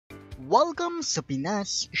Welcome sa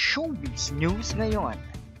Pinas Showbiz News ngayon.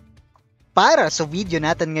 Para sa video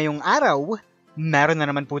natin ngayong araw, meron na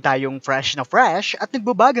naman po tayong fresh at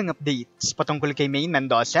nagbabagang updates patungkol kay Maine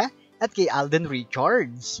Mendoza at kay Alden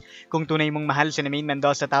Richards. Kung tunay mong mahal si Maine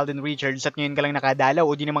Mendoza at Alden Richards at ngayon ka lang nakadalaw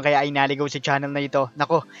o di naman kaya ay naligaw sa channel na ito,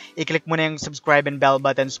 nako, i-click mo na yung subscribe and bell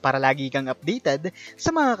buttons para lagi kang updated sa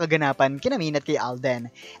mga kaganapan kina Maine at kay Alden.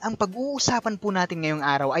 Ang pag-uusapan po natin ngayong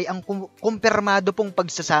araw ay ang kumpirmado pong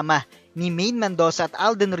pagsasama ni Maine Mendoza at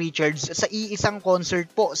Alden Richards sa iisang concert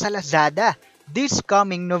po sa Lazada this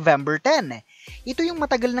coming November 10. Ito yung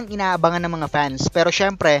matagal nang inaabangan ng mga fans pero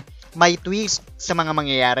syempre may twist sa mga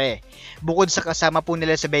mangyayari. Bukod sa kasama po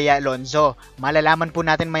nila si Bea Alonzo, malalaman po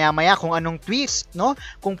natin maya-maya kung anong twist, no?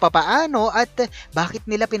 Kung papaano at bakit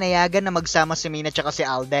nila pinayagan na magsama si Maine at si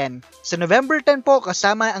Alden. Sa November 10 po,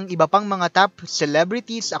 kasama ang iba pang mga top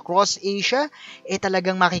celebrities across Asia,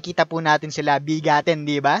 talagang makikita po natin sila bigatin,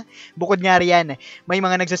 di ba? Bukod nga riyan, may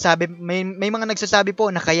mga nagsasabi po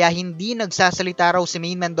na kaya hindi nagsasalita raw si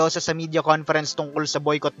Maine Mendoza sa media conference tungkol sa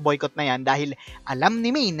boycott na yan dahil alam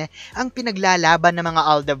ni Maine ang pinaglalaban ng mga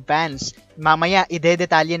Aldab fans. Mamaya,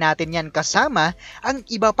 idedetalye natin yan kasama ang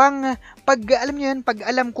iba pang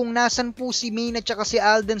pag-alam kung nasan po si Maine at si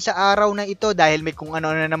Alden sa araw na ito dahil may kung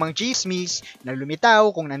ano na namang chismis na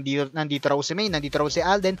lumitaw kung nandito raw si Maine, nandito raw si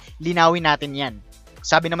Alden, linawin natin yan.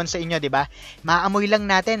 Sabi naman sa inyo, 'di ba? Maamoy lang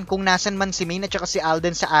natin kung nasan man si Maine at si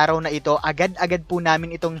Alden sa araw na ito, agad-agad po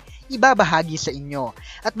namin itong ibabahagi sa inyo.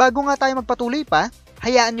 At bago nga tayo magpatuloy pa,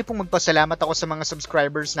 hayaan niyo pong magpasalamat ako sa mga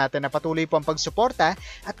subscribers natin na patuloy po ang pagsuporta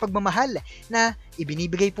at pagmamahal na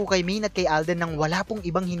ibinibigay po kay Maine at kay Alden nang wala pong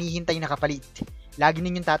ibang hinihintay na kapalit. Lagi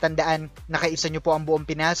ninyong tatandaan na kaisa nyo po ang buong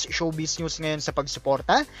Pinas Showbiz News ngayon sa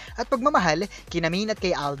pagsuporta at pagmamahal kina Maine at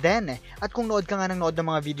kay Alden. At kung nood ka nga ng nood ng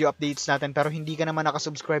mga video updates natin pero hindi ka naman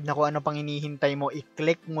nakasubscribe na kung ano pang hinihintay mo,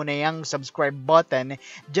 i-click mo na yung subscribe button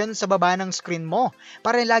dyan sa baba ng screen mo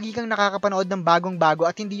para lagi kang nakakapanood ng bagong-bago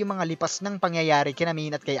at hindi yung mga lipas ng pangyayari kina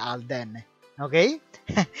Maine at kay Alden. Okay?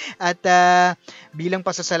 At bilang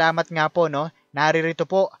pasasalamat nga po, no, naririto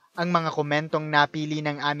po ang mga komentong napili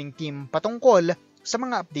ng aming team patungkol sa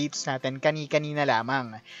mga updates natin kani-kanina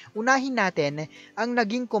lamang. Unahin natin ang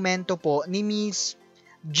naging komento po ni Miss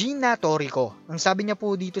Gina Torrico. Ang sabi niya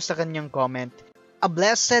po dito sa kanyang comment, "A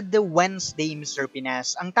blessed Wednesday, Mr.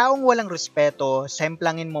 Pinas. Ang taong walang respeto,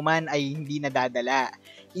 semplangin mo man ay hindi nadadala.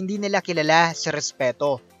 Hindi nila kilala sa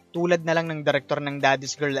respeto. Tulad na lang ng director ng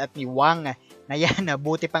Daddy's Girl at ni Wang na yan,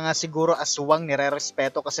 buti pa nga siguro aswang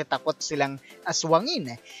nire-respeto kasi takot silang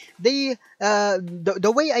aswangin.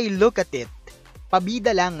 The way I look at it,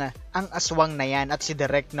 pabida lang ang aswang na yan at si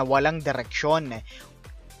Direk na walang direksyon.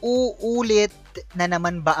 Uulit na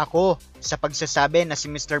naman ba ako sa pagsasabi na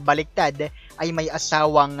si Mr. Baliktad ay may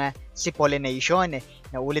asawang si Pollination?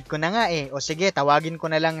 Naulit ko na nga O sige, tawagin ko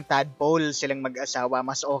na lang Tadpole silang mag-asawa.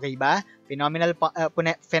 Mas okay ba?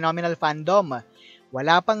 Phenomenal fandom.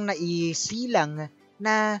 Wala pang naisilang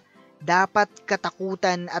na dapat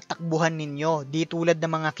katakutan at takbuhan ninyo. Di tulad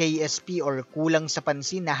ng mga KSP or kulang sa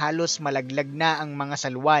pansin na halos malaglag na ang mga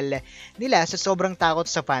salwal nila sa sobrang takot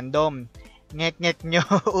sa fandom. Ngek-ngek nyo,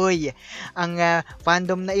 uy. Ang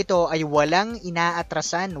fandom na ito ay walang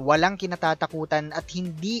inaatrasan, walang kinatatakutan at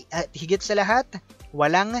higit sa lahat,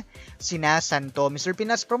 walang sinasanto. Mr.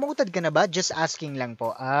 Pinas, promoted ka na ba? Just asking lang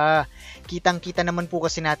po. Kitang-kita naman po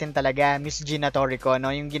kasi natin talaga, Miss Gina Torrico,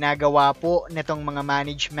 no? Yung ginagawa po nitong mga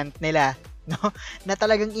management nila, no? Na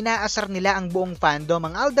talagang inaasar nila ang buong fandom,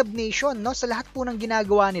 ang Aldab Nation, no? Sa lahat po ng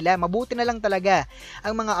ginagawa nila, mabuti na lang talaga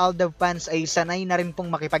ang mga Aldab fans ay sanay na rin pong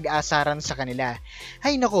makipag-asaran sa kanila.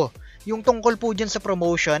 Hay nako, yung tungkol po dyan sa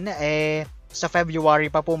promotion, sa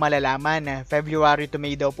February pa po malalaman. February to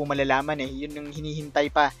May daw po malalaman Yun yung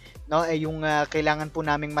hinihintay pa, no? Yung kailangan po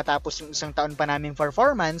naming matapos yung isang taon pa naming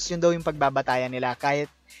performance, yun daw yung pagbabatayan nila.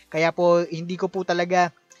 Kaya po hindi ko po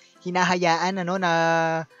talaga hinahayaan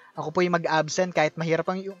na ako po yung mag-absent kahit mahirap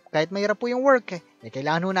po yung work.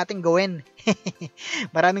 Kailangan po natin gawin.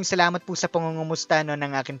 Maraming salamat po sa pangungumusta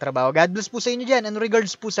ng aking trabaho. God bless po sa inyo dyan and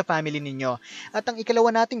regards po sa family ninyo. At ang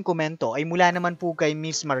ikalawa nating komento ay mula naman po kay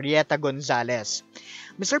Miss Marieta Gonzalez.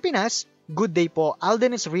 Mr. Pinas, good day po.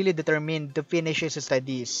 Alden is really determined to finish his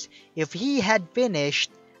studies. If he had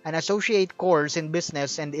finished an associate course in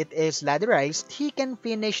business and it is ladderized, he can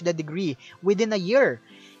finish the degree within a year.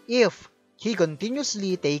 If he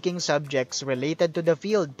continuously taking subjects related to the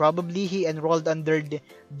field. Probably he enrolled under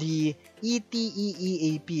the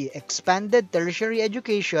ETEEAP, Expanded Tertiary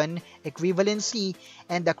Education, Equivalency,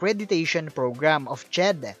 and Accreditation Program of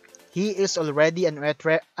CHED. He is already an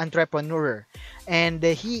entrepreneur, and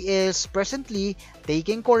he is presently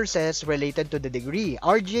taking courses related to the degree.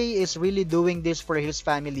 RJ is really doing this for his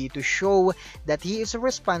family to show that he is a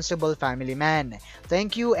responsible family man.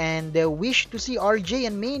 Thank you, and wish to see RJ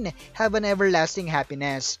and Maine have an everlasting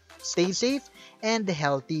happiness. Stay safe and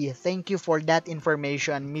healthy. Thank you for that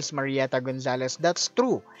information, Miss Marietta Gonzalez. That's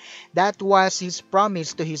true. That was his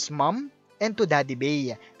promise to his mom and to Daddy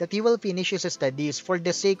Bay that he will finish his studies for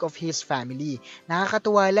the sake of his family.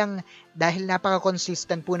 Nakakatuwa lang dahil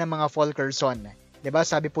napaka-consistent po ng mga Fulkerson. 'Di ba?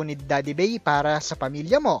 Sabi po ni Daddy Bay, para sa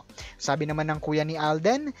pamilya mo. Sabi naman ng kuya ni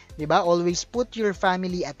Alden, 'di ba? Always put your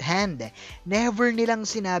family at hand. Never nilang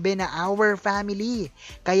sinabi na our family.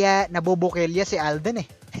 Kaya nabobokelya si Alden eh.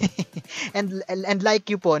 and like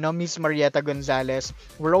you po, no, Miss Marietta Gonzalez,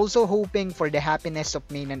 we're also hoping for the happiness of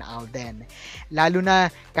Maine and Alden. Lalo na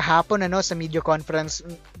kahapon sa media conference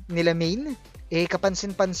nila Maine,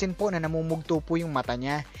 kapansin-pansin po na namumugto po yung mata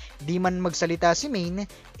niya. Di man magsalita si Maine,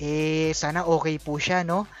 sana okay po siya,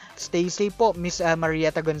 no? Stay safe po, Miss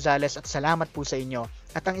Marietta Gonzalez, at salamat po sa inyo.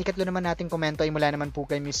 At ang ikatlo naman nating komento ay mula naman po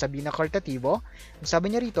kay Miss Sabina Cartativo.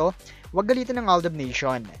 Sabi niya rito, "Wag galitin ng Alden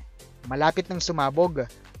Nation. Malapit nang sumabog.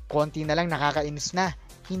 Konti na lang, nakakainis na.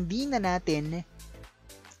 Hindi na natin."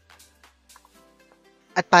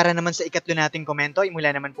 At para naman sa ikatlo nating komento ay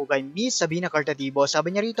mula naman po kay Miss Sabina Cartativo.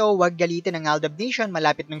 Sabi niya rito, "Wag galitin ng Alden Nation.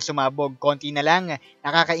 Malapit nang sumabog. Konti na lang,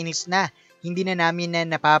 nakakainis na. Hindi na namin na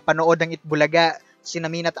napapanood ang Itbulaga. Sina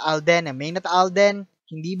Maine at Alden. Maine at Alden,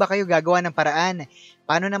 hindi ba kayo gagawa ng paraan?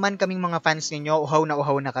 Paano naman kaming mga fans ninyo? Uhaw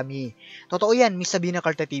na kami." Totoo yan, Miss Sabina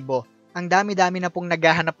Cartativo. Ang dami-dami na pong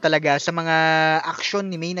naghahanap talaga sa mga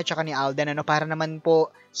aksyon ni Maine at saka ni Alden, para naman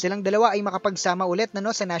po silang dalawa ay makapagsama ulit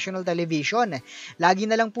sa national television. Lagi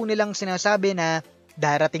na lang po nilang sinasabi na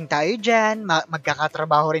darating tayo dyan,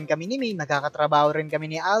 magkakatrabaho rin kami ni Maine, magkakatrabaho rin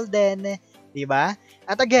kami ni Alden, diba?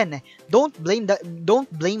 At again, don't blame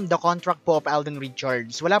the contract po of Alden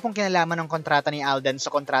Richards. Wala pong kinalaman ng kontrata ni Alden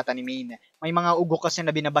sa kontrata ni Maine. May mga ugok kasi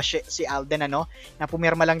na binabash si Alden, na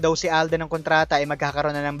pumirma lang daw si Alden ng kontrata,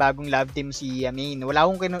 magkakaroon na ng bagong love team si Maine. Wala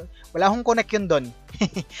akong connect yun doon.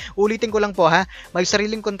 Ulitin ko lang po may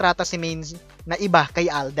sariling kontrata si Maine na iba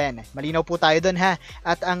kay Alden. Malinaw po tayo doon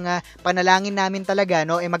At ang panalangin namin talaga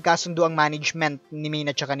magkasundo ang management ni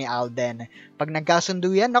Maine at saka ni Alden. Pag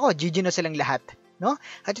nagkasundo yan, GG na silang lahat. No?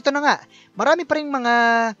 At ito na nga, marami pa rin mga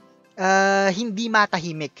hindi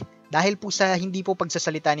matahimik dahil po sa hindi po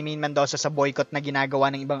pagsasalita ni Maine Mendoza sa boycott na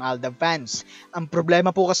ginagawa ng ibang Alden fans. Ang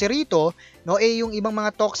problema po kasi rito, yung ibang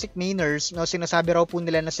mga toxic Mainers, sinasabi raw po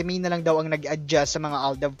nila na si Maine na lang daw ang nag-adjust sa mga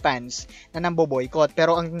Alden fans na nambo-boycott.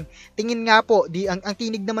 Pero ang tingin nga po, ang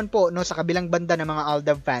tinig naman po sa kabilang banda ng mga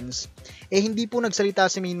Alden fans, hindi po nagsalita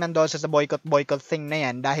si Maine Mendoza sa boycott thing na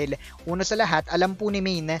yan dahil una sa lahat, alam po ni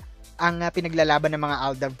Maine ang pinaglalaban ng mga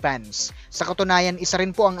Alden fans. Sa katunayan, isa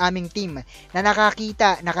rin po ang aming team na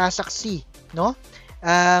nakakita, nakasaksi,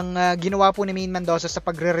 ang ginawa po ni Maine Mendoza sa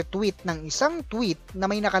pagre-retweet ng isang tweet na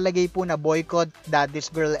may nakalagay po na boycott Daddy's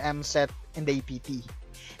Girl MSET and the APT.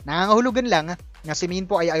 Nangangahulugan lang na si Maine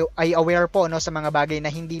po ay aware po sa mga bagay na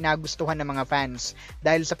hindi nagustuhan ng mga fans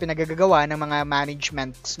dahil sa pinagagagawa ng mga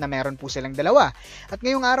managements na meron po silang dalawa. At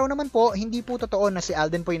ngayong araw naman po, hindi po totoo na si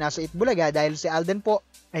Alden po ay nasa Itbulaga dahil si Alden po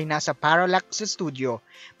ay nasa Parallax Studio.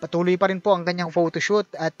 Patuloy pa rin po ang kanyang photoshoot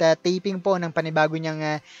at taping po ng panibago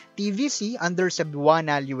niyang TVC under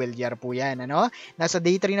Cebuana Luwelyar po yan. Nasa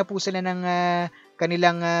day 3 na po sila ng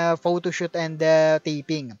kanilang photoshoot and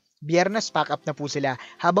taping. Biyernes, pack up na po sila.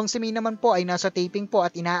 Habang si Maine naman po ay nasa taping po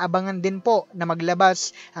at inaabangan din po na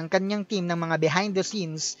maglabas ang kanyang team ng mga behind the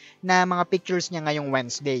scenes na mga pictures niya ngayong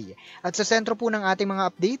Wednesday. At sa sentro po ng ating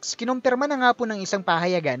mga updates, kinumpirma na nga po ng isang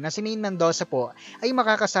pahayagan na si Maine Mendoza po ay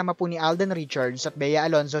makakasama po ni Alden Richards at Bea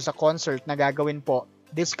Alonzo sa concert na gagawin po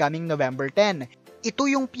this coming November 10. Ito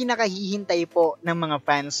yung pinakahihintay po ng mga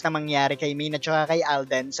fans na mangyari kay Maine at saka kay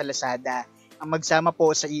Alden sa Lazada. Ang magsama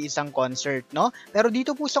po sa iisang concert, Pero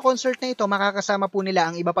dito po sa concert na ito, makakasama po nila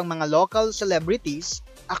ang iba pang mga local celebrities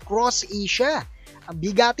across Asia. Ang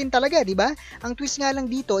bigatin talaga, di ba? Ang twist nga lang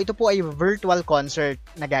dito, ito po ay virtual concert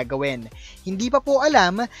na gagawin. Hindi pa po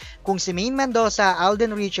alam kung si Maine Mendoza,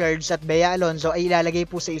 Alden Richards at Bea Alonzo ay ilalagay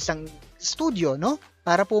po sa isang studio,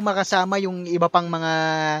 para po makasama yung iba pang mga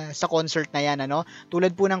sa concert na yan,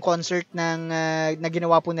 Tulad po ng concert na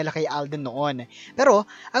ginawa po nila kay Alden noon. Pero,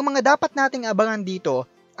 ang mga dapat nating abangan dito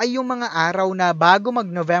ay yung mga araw na bago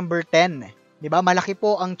mag-November 10. Diba? Malaki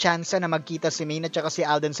po ang tsansa na magkita si Maine at saka si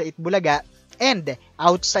Alden sa Itbulaga and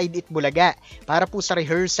outside Itbulaga para po sa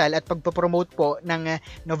rehearsal at pagpapromote po ng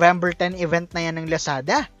November 10 event na yan ng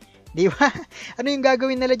Lazada. Di ba? Ano yung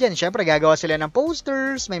gagawin nila dyan? Siyempre, gagawa sila ng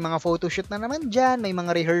posters, may mga photoshoot na naman dyan, may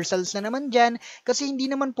mga rehearsals na naman dyan, kasi hindi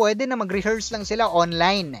naman pwede na mag-rehearse lang sila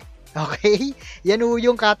online. Okay? Yan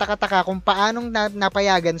yung katakataka kung paanong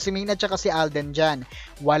napayagan si Maine at saka si Alden dyan.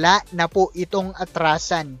 Wala na po itong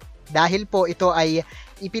atrasan. Dahil po ito ay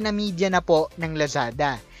ipinamedya na po ng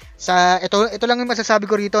Lazada. Ito lang yung masasabi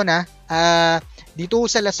ko rito na dito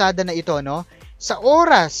sa Lazada na ito, no? Sa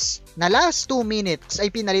oras na last 2 minutes ay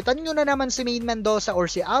pinalitan nyo na naman si Maine Mendoza or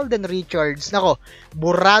si Alden Richards. Nako,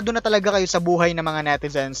 burado na talaga kayo sa buhay ng mga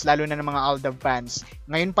netizens, lalo na ng mga Alden fans.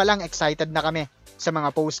 Ngayon pa lang, excited na kami sa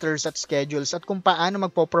mga posters at schedules at kung paano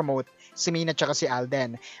magpo-promote si Maine at saka si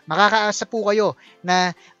Alden. Makakaasa po kayo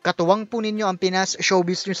na katuwang po ninyo ang Pinas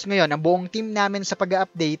Showbiz News ngayon, ang buong team namin sa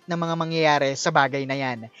pag-update ng mga mangyayari sa bagay na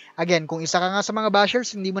yan. Again, kung isa ka nga sa mga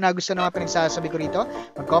bashers, hindi mo na gusto na mga pinagsasabi ko rito,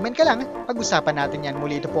 mag-comment ka lang, pag-usapan natin yan.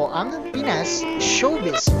 Muli ito po ang Pinas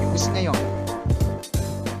Showbiz News ngayon.